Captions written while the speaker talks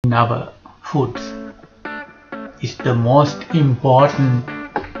in our foods is the most important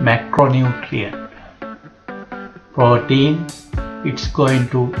macronutrient. Protein, it's going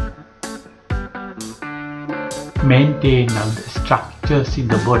to maintain the structures in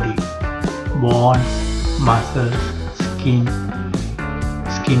the body, bones, muscles, skin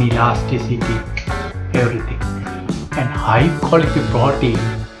elasticity, everything. And high quality protein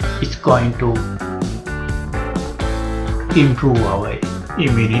is going to improve our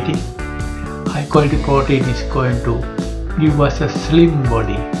immunity. High quality protein is going to give us a slim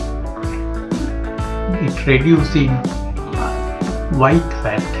body. It reducing white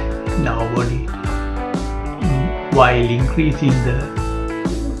fat in our body while increasing the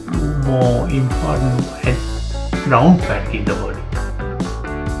more important brown fat in the body.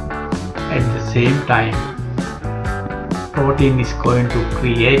 At the same time, protein is going to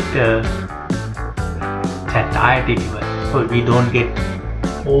create a satiety level, so we don't get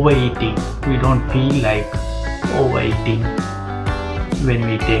overeating. We don't feel like overeating when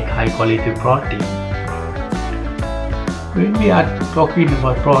we take high quality protein. When we are talking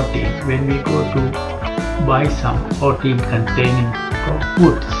about protein, when we go to buy some protein containing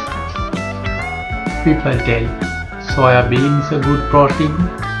foods, people tell soya bean is a good protein,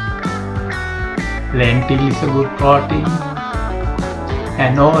 lentil is a good protein,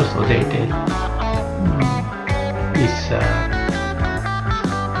 and also they tell this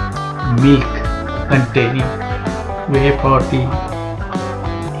milk containing whey protein,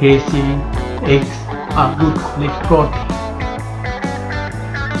 casein, eggs are good quality protein.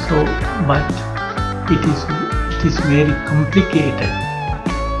 So, but it is very complicated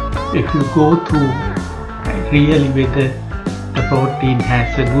if you go through really whether the protein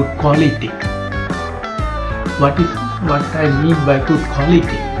has a good quality. What I mean by good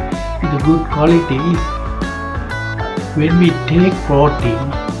quality? The good quality is when we take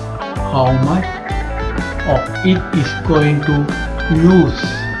protein, how much of it is going to use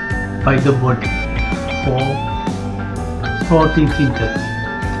by the body for protein synthesis.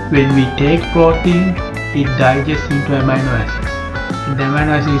 When we take protein, it digests into amino acids. And the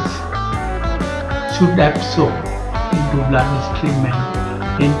amino acids should absorb into bloodstream and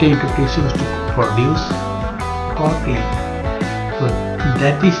enter into tissues to produce protein. So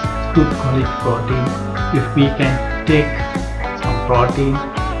that is good quality protein. If we can take some protein,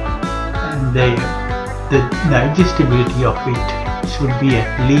 and the digestibility of it should be at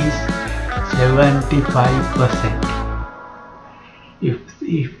least 75%. If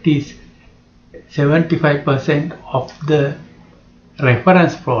it is 75% of the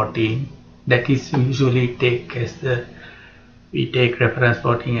reference protein, that is usually we take reference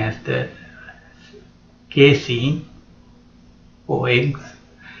protein as the casein or eggs,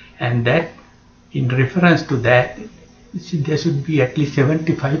 and that in reference to that there should be at least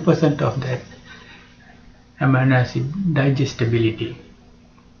 75% of that amino acid digestibility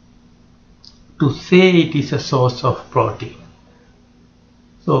to say it is a source of protein.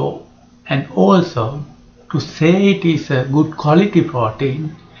 So, and also to say it is a good quality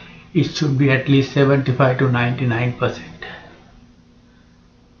protein, it should be at least 75 to 99%.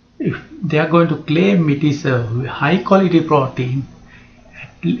 If they are going to claim it is a high quality protein,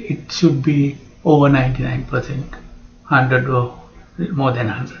 it should be over 99%, 100 or more than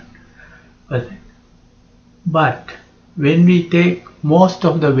 100%. But when we take most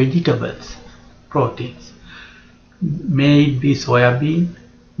of the vegetables proteins, may it be soya bean,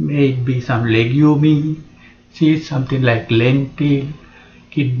 may it be some legume seeds, something like lentil,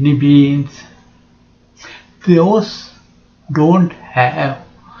 kidney beans, those don't have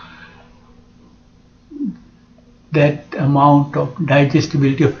that amount of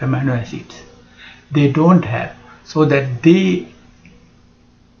digestibility of amino acids. They don't have, so that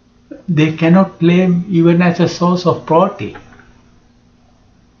they cannot claim even as a source of protein.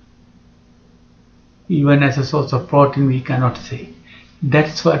 Even as a source of protein we cannot say.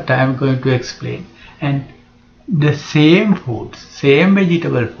 That's what I am going to explain. And the same foods, same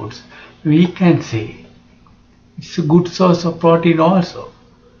vegetable foods, we can say it's a good source of protein also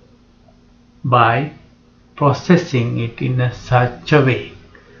by processing it in such a way.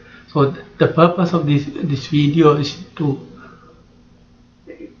 So the purpose of this video is to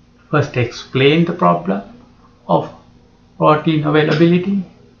first explain the problem of protein availability,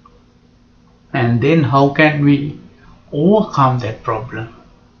 and then how can we overcome that problem,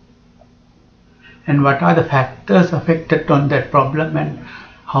 and what are the factors affected on that problem, and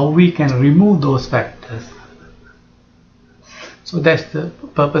how we can remove those factors. So that's the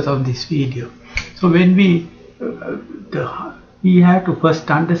purpose of this video. So when we have to first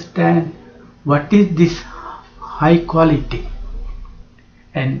understand what is this high quality.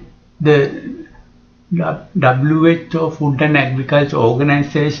 And the WHO, Food and Agriculture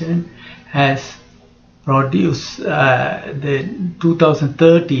Organization, has produced the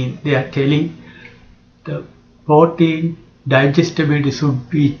 2013. They are telling the protein digestibility should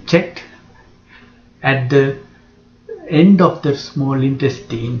be checked at the end of the small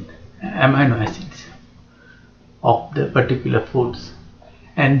intestine amino acids of the particular foods,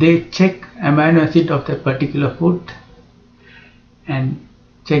 and they check amino acid of the particular food and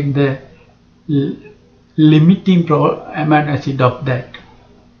check the limiting amino acid of that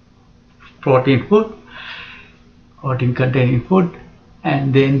protein containing food,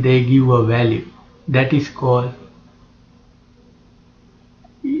 and then they give a value that is called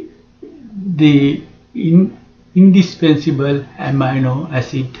the indispensable amino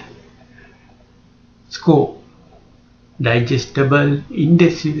acid score. Digestible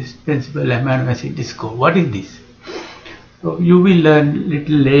indispensable amino acid score. What is this? So you will learn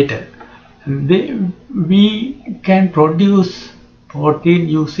little later. We can produce protein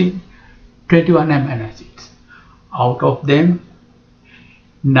using 21 amino acids. Out of them,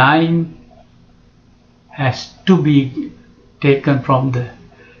 9 has to be taken from the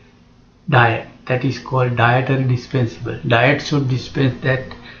diet. That is called dietary dispensable. Diet should dispense that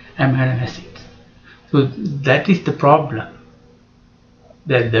amino acids. So that is the problem.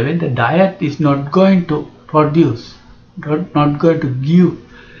 That when the diet is not going to produce, not going to give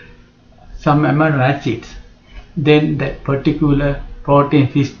some amino acids, then that particular protein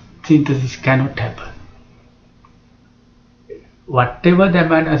synthesis cannot happen. Whatever the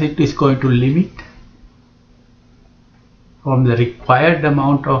amino acid is going to limit from the required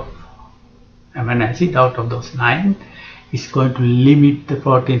amount of amino acid out of those 9 is going to limit the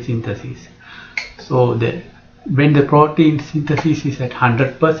protein synthesis. So when the protein synthesis is at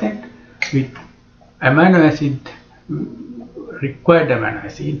 100% with amino acid, required amino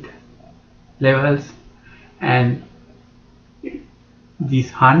acid levels, and this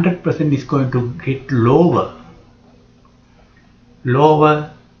 100% is going to get lower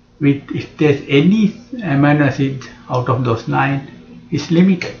with, if there's any amino acid out of those 9 is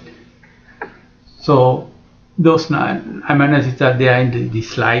limited. So those 9 amino acids are there in the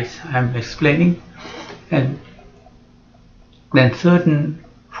slides I am explaining. And then certain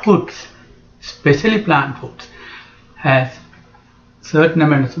foods, especially plant foods, has certain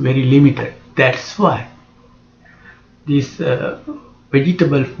amounts very limited. That's why this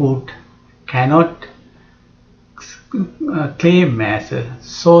vegetable food cannot claim as a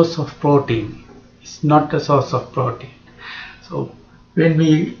source of protein. It's not a source of protein. So when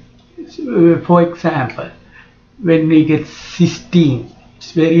we, for example, when we get cysteine,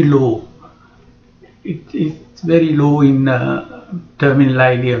 it's very low. It's very low in terminal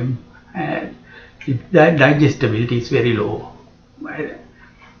ileum, and that digestibility is very low.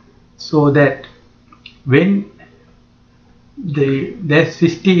 So that when the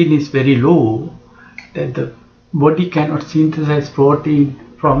cysteine is very low, that the body cannot synthesize protein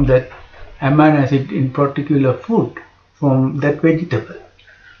from that amino acid in particular food from that vegetable.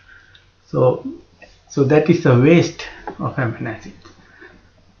 So that is a waste of amino acid.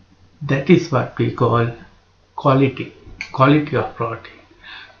 That is what we call quality of protein.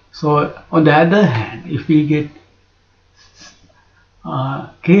 So on the other hand, if we get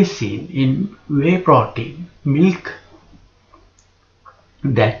casein in whey protein, milk,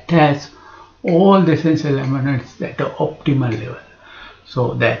 that has all the essential amino acids at the optimal level,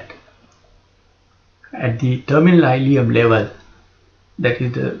 so that at the terminal ileum level, that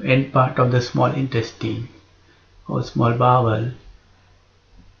is the end part of the small intestine or small bowel,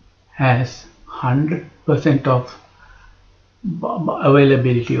 has 100% of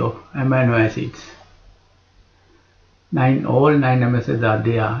availability of amino acids. All 9 amino acids are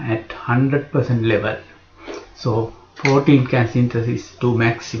there at 100% level. So protein can synthesis to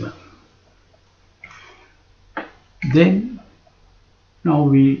maximum. Then now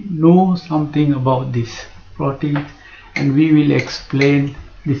we know something about this protein, and we will explain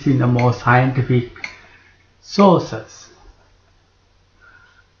this in a more scientific sources.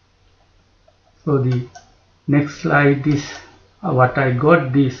 So the next slide is what I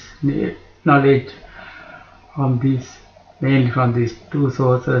got this knowledge from mainly from these 2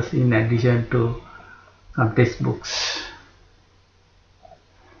 sources, in addition to some textbooks.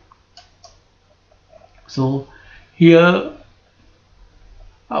 So here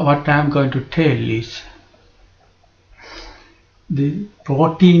what I am going to tell is the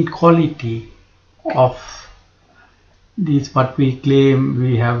protein quality of these, what we claim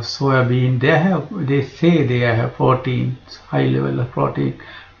we have soybean. They say they have protein, high level of protein,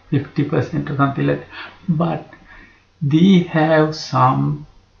 50% or something like that. But they have some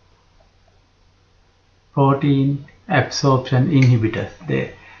protein absorption inhibitors.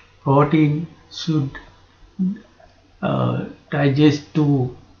 The protein should digest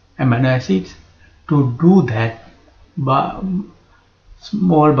two amino acids. To do that,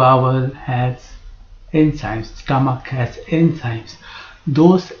 small bowel has enzymes, stomach has enzymes.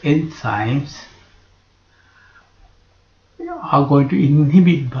 Those enzymes are going to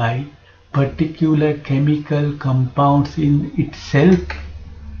inhibit by particular chemical compounds in itself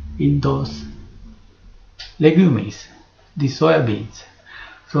in those legumes, the soybeans.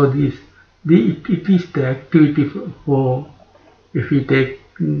 So it is the activity for, if we take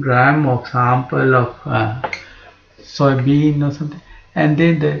gram of sample of soybean or something, and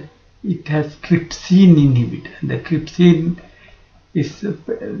then it has trypsin inhibitor. The trypsin is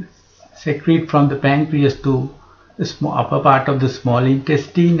secreted from the pancreas to the upper part of the small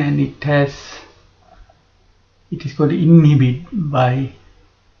intestine, and it is going to inhibit by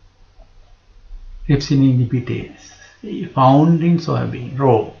trypsin inhibitase found in soybean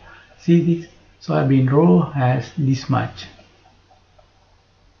raw. See, this soybean raw has this much,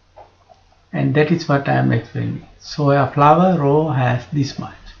 and that is what I am explaining. Soya flour raw has this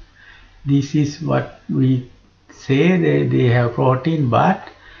much. This is what we say they have protein, but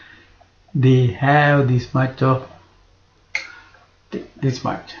they have this much of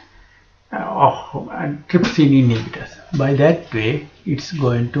trypsin inhibitors. By that way, it's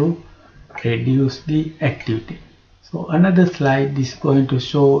going to reduce the activity. So another slide is going to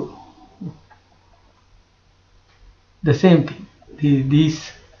show the same thing.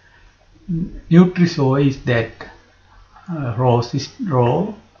 This Nutrisoy is that raw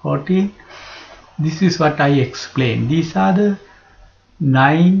protein. This is what I explained. These are the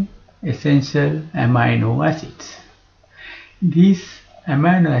 9 essential amino acids. These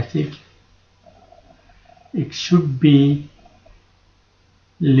amino acids, it should be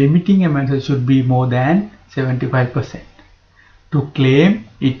limiting amino acids should be more than 75% to claim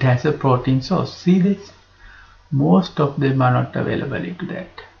it has a protein source. See this? Most of them are not available into that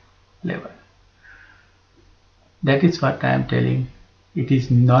level. That is what I am telling. It is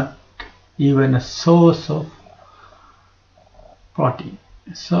not even a source of protein.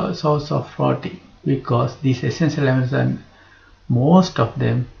 Because these essential amino acids, most of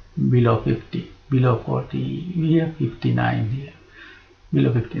them below 50, below 40, we have 59 here,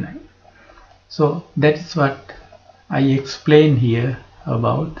 below 59. So that is what I explain here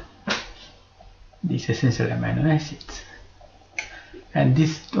about these essential amino acids, and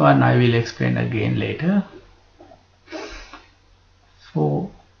this one I will explain again later.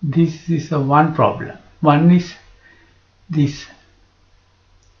 So this is one problem. One is this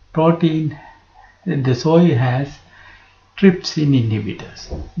protein, the soy has trypsin inhibitors.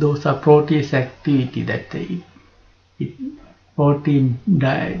 Those are protease activity that protein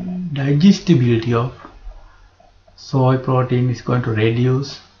digestibility of soy protein is going to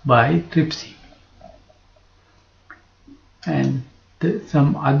reduce by trypsin. And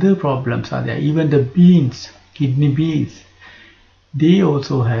some other problems are there. Even the beans, kidney beans, they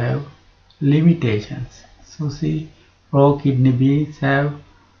also have limitations. So see, raw kidney beans have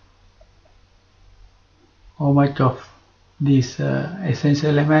how much of these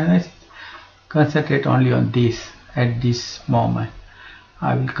essential amino acids? Concentrate only on this at this moment.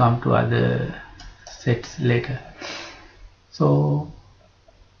 I will come to other sets later. So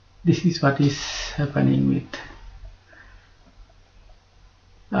this is what is happening with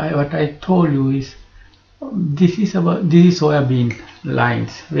what I told you is this is soybean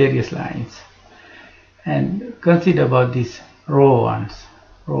lines, various lines, and consider about these raw ones,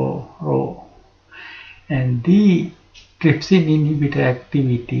 raw, and the trypsin inhibitor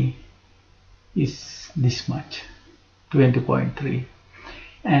activity is this much, 20.3,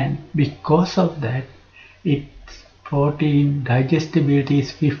 and because of that its protein digestibility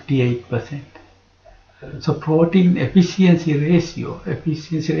is 58%. So protein efficiency ratio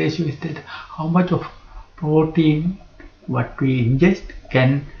is that how much of protein what we ingest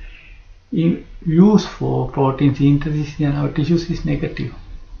can use for protein synthesis in our tissues is negative.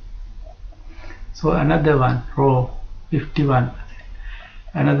 So another one, raw, 51%.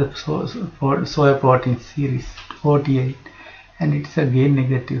 Another soy protein series, 48, and it's again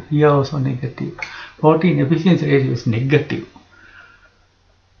negative. Here also negative. Protein efficiency ratio is negative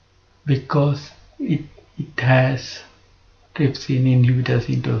because it has trypsin inhibitors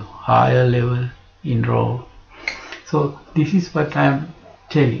into higher level in raw. So this is what I am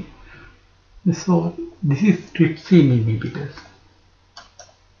telling. So this is trypsin inhibitors.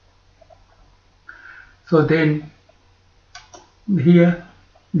 So then here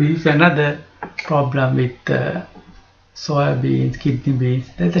this is another problem with soybeans, kidney beans,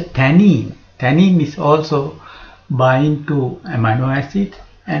 there's a tannin. Tannin is also bind to amino acid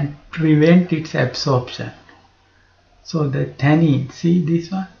and prevent its absorption. So the tannin, see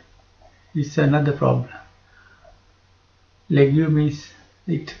this one, is another problem. Legumes,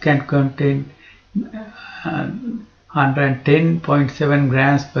 it can contain 110.7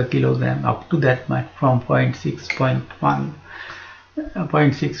 grams per kilogram, up to that much, from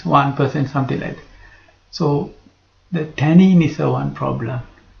 0.61%, something like that. So the tannin is one problem.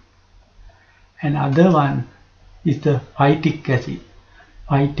 Another one is the phytic acid,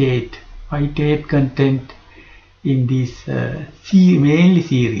 phytate. Phytate content in these mainly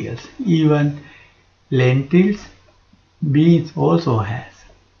cereals, even lentils, beans also has.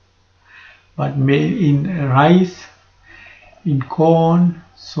 But in rice, in corn,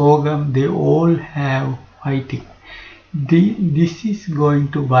 sorghum, they all have phytic. This is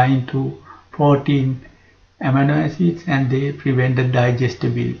going to bind to protein amino acids and they prevent the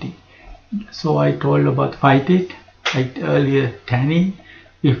digestibility. So I told about phytate, like earlier tannin,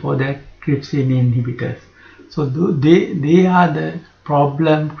 before that trypsin inhibitors. So they are the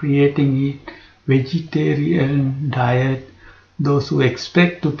problem creating it vegetarian diet, those who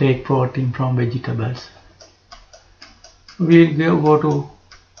expect to take protein from vegetables. We'll go to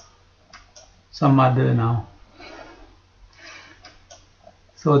some other now.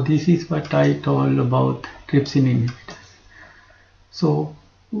 So this is what I told about trypsin inhibitors. So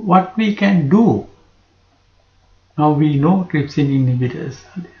what we can do, now we know trypsin inhibitors.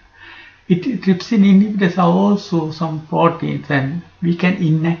 Trypsin inhibitors are also some proteins and we can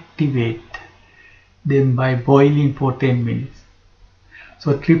inactivate them by boiling for 10 minutes.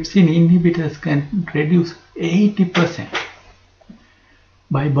 So trypsin inhibitors can reduce 80%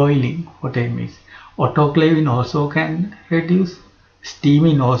 by boiling for 10 minutes. Autoclavin also can reduce,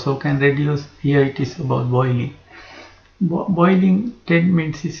 steaming also can reduce. Here it is about boiling. Boiling 10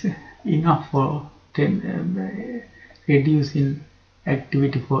 minutes is enough for reducing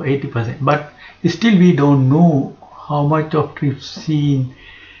activity for 80%. But still we don't know how much of trypsin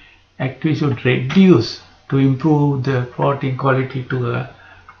actually should reduce to improve the protein quality to a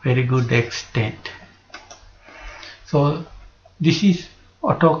very good extent. So this is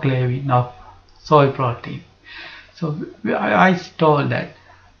autoclavin of soy protein. So I told that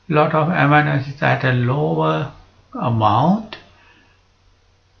a lot of amino acids at a lower amount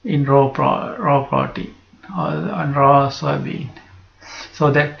in raw protein or on raw soybean,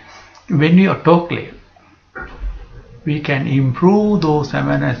 so that when we autoclave we can improve those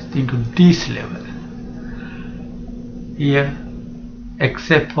amino acids into this level. Here,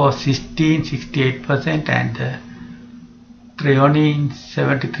 except for cysteine 68% and threonine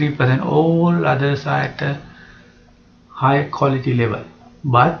 73%, all others are at a high quality level.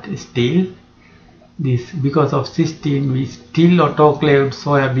 But still, this because of cysteine, we still autoclaved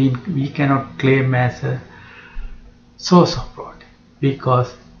soybean we cannot claim as a source of protein,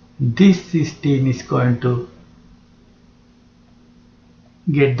 because this cysteine is going to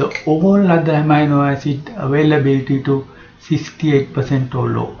get the all other amino acid availability to 68% or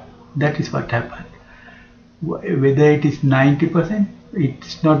low. That is what happened. Whether it is 90%,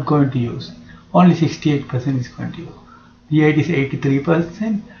 it's not going to use. Only 68% is going to use. Here it is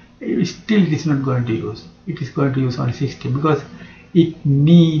 83%. Still it is not going to use. It is going to use only 60 because it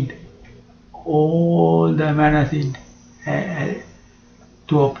need all the amino acid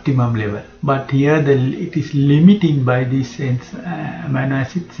to optimum level. But here it is limiting by this amino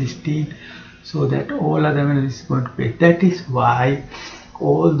acid cysteine, so that all other amino acids is going to pay. That is why,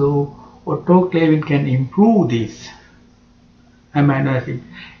 although autoclavin can improve this amino acid,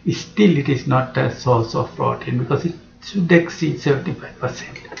 still it is not a source of protein because it should exceed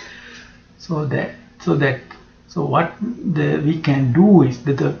 75%. So what we can do is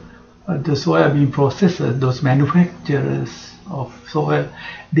that the soybean processors, those manufacturers of soya,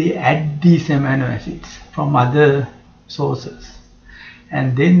 they add these amino acids from other sources,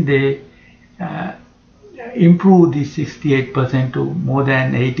 and then they improve this 68% to more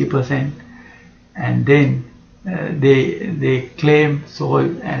than 80%, and then they claim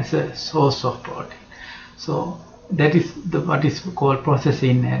soy as a source of protein. So that is what is called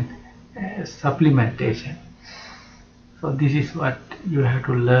processing and supplementation. So this is what you have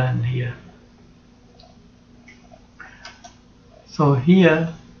to learn here. So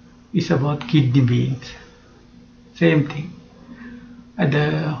here is about kidney beans. Same thing.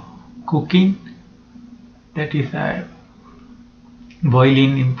 The cooking, that is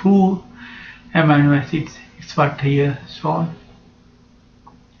boiling improve amino acids, is what here shown,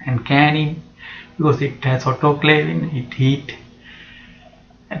 and canning because it has autoclavin, it heat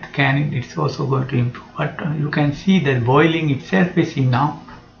at canning it's also going to improve. But you can see that boiling itself is enough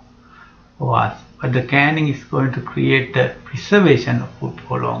for us, but the canning is going to create the preservation of food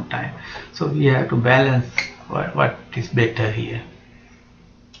for a long time. So we have to balance what is better here.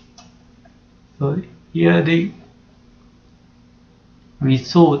 So here we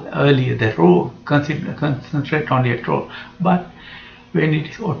saw earlier the raw, concentrate only at raw, but when it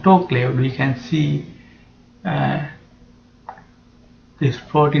is autoclaved we can see this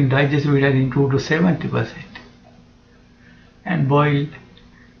protein digestibility has improved to 70% and boiled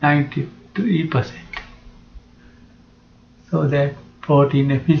 93%. So that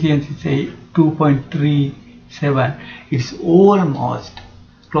protein efficiency say 2.37. It's almost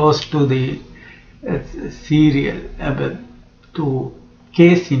close to the cereal to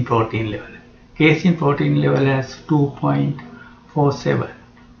casein protein level. Casein protein level has 2.47.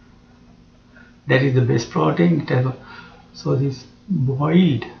 That is the best protein. So this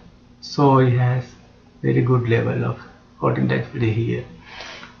boiled soy has very good level of protein density here.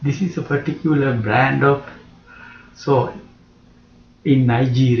 This is a particular brand of soy in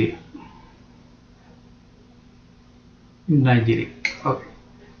Nigeria. Okay.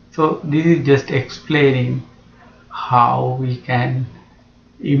 So this is just explaining how we can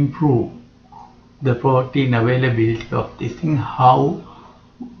improve the protein availability of this thing, how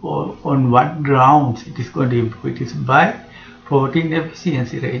or on what grounds it is going to improve. It is by protein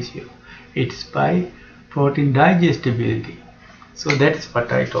efficiency ratio, it's by protein digestibility. So that's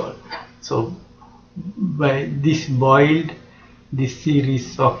what I told. So by this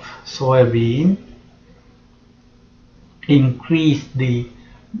series of soybean increase the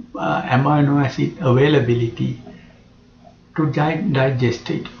amino acid availability to digest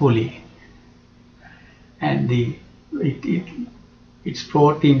it fully, and its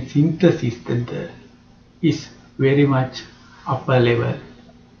protein synthesis is very much upper level.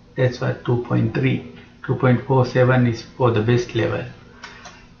 That's what 2.47 is for the best level.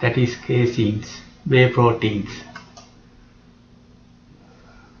 That is caseins, whey proteins.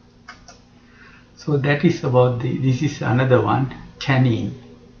 So that is about this is another one, tannin.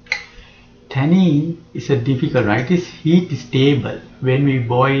 Tannin is a difficult one. It is heat stable. When we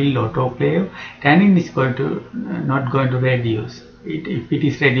boil autoclave, tannin is not going to reduce. If it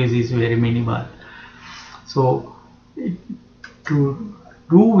is reduced, it's very minimal. So to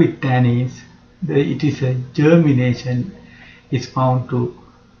do with tannins, it is a germination is found to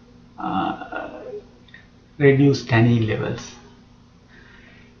reduce tannin levels.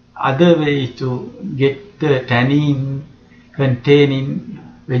 Other way is to get the tannin contained in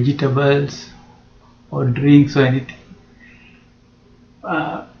vegetables or drinks or anything.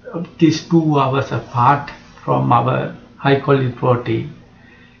 These 2 hours apart from our high quality protein,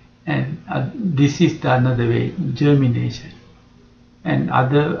 and this is another way, germination. And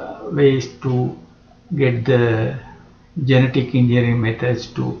other ways to get the genetic engineering methods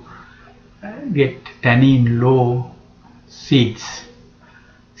to get tannin low seeds,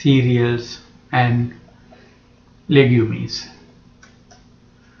 cereals and legumes.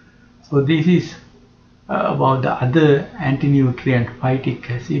 So this is about the other anti-nutrient phytic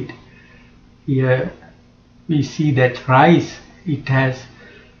acid. Here we see that rice, it has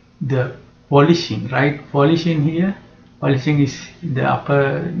the polishing, right? Polishing here. Polishing is the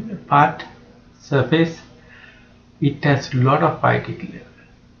upper part, surface. It has a lot of phytic level.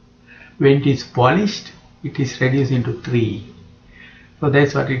 When it is polished, it is reduced into 3. So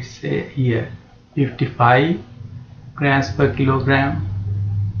that's what it says here. 55 grams per kilogram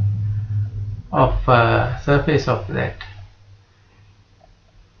of surface of that.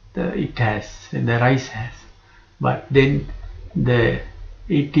 The rice has. But then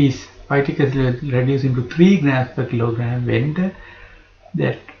it is phytic acid reduced into 3 grams per kilogram when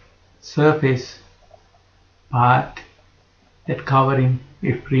that surface part, that covering,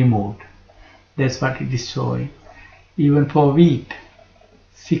 if removed. That's what it is showing. Even for wheat,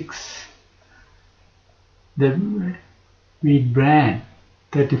 6. The wheat bran,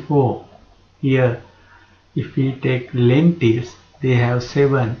 34. Here, if we take lentils, they have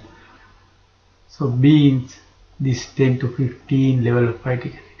 7. So beans, this 10 to 15 level of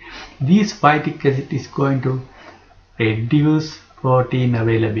phytic acid. This phytic acid is going to reduce protein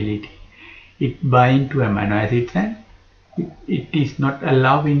availability. It binds to amino acids and it is not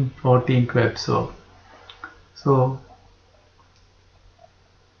allowing protein to absorb. So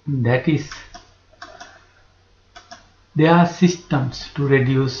that is, there are systems to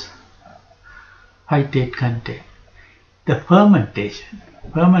reduce phytate content. The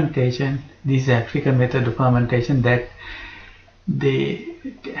fermentation, this is African method of fermentation, that they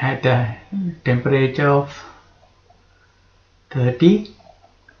had a temperature of 30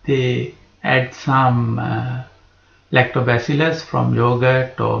 they add some lactobacillus from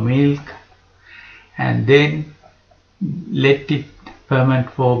yogurt or milk, and then let it ferment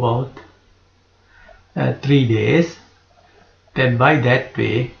for about 3 days. Then by that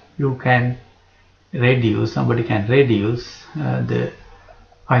way you can reduce, somebody can reduce the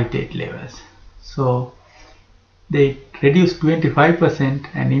phytate levels. So they reduce 25%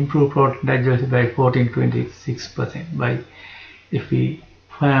 and improve protein digestion by 14-26% by if we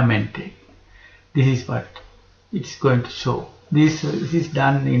ferment it. This is what it's going to show. This is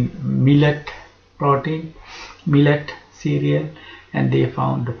done in millet protein, millet cereal, and they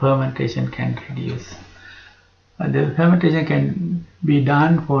found the fermentation can reduce. The fermentation can be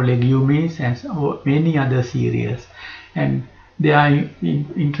done for legumes and many other cereals, and there are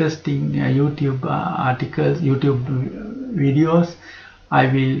interesting YouTube articles, YouTube videos. I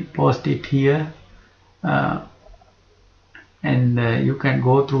will post it here, and you can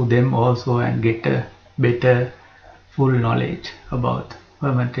go through them also and get a better full knowledge about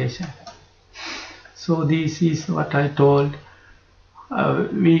fermentation. So this is what I told.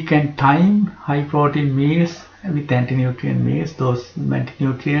 We can time high protein meals with anti-nutrient meals, those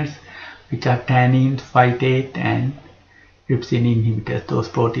anti-nutrients which are tannins, phytate and trypsin inhibitors, those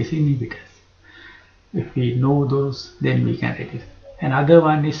protease inhibitors. If we know those, then we can reduce. Another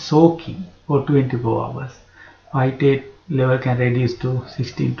one is soaking for 24 hours. Phytate level can reduce to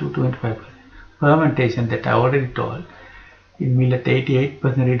 16-25%. Fermentation, that I already told. In millet, 88%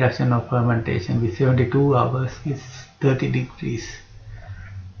 reduction of fermentation with 72 hours is 30 degrees.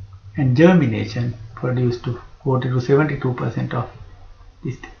 And germination produced to 40-72% of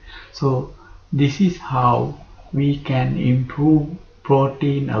this. So this is how we can improve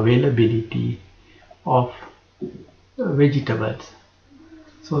protein availability of vegetables.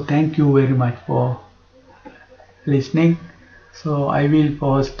 So thank you very much for listening. So I will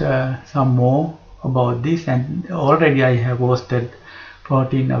post some more about this, and already I have posted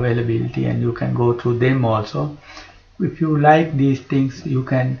protein availability and you can go through them also. If you like these things, you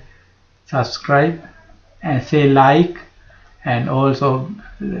can subscribe and say like, and also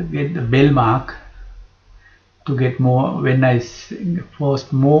get the bell mark to get more. When I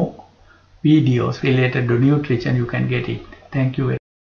post more videos related to nutrition, you can get it. Thank you very much.